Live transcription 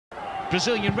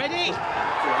Brazilian ready.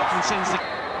 And sends the...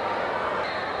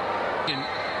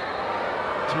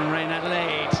 to Rain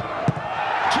Adelaide.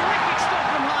 Terrific stuff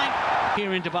from Hein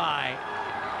here in Dubai.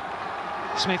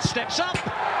 Smith steps up.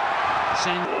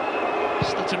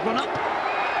 Stuttered run up.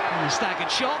 And a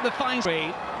staggered shot that finds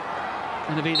three.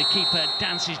 And the keeper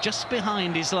dances just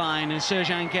behind his line, and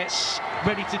Serjan gets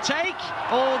ready to take.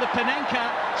 Oh, the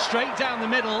Penenka straight down the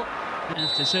middle.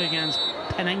 After Serjan's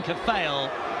Penenka fail.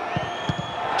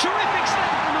 Terrific step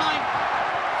from Hein.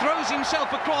 Throws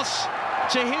himself across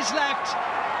to his left.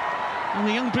 And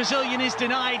the young Brazilian is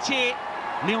denied here.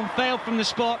 Lyon failed from the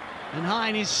spot. And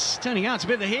Hein is turning out to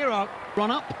be the hero.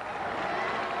 Run up.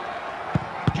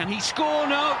 Can he score?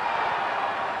 No.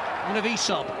 And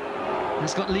Avisop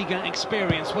has got Liga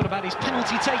experience. What about his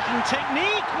penalty-taking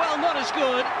technique? Well, not as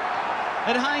good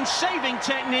at Hein's saving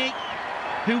technique.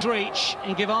 Who'd reach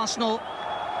and give Arsenal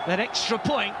that extra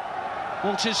point.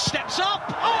 Walters steps up.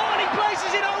 Oh, and he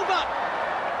places it over.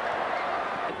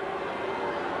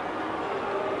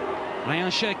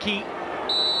 Ryan Cherki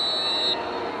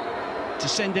to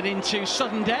send it into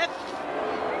sudden death.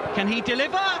 Can he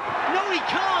deliver? No, he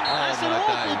can't. That's an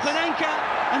awful Penenka.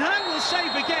 And Hein will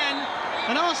save again.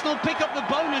 And Arsenal pick up the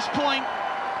bonus point,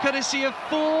 courtesy of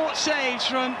 4 saves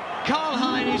from Karl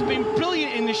Hein, who's been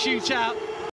brilliant in the shootout.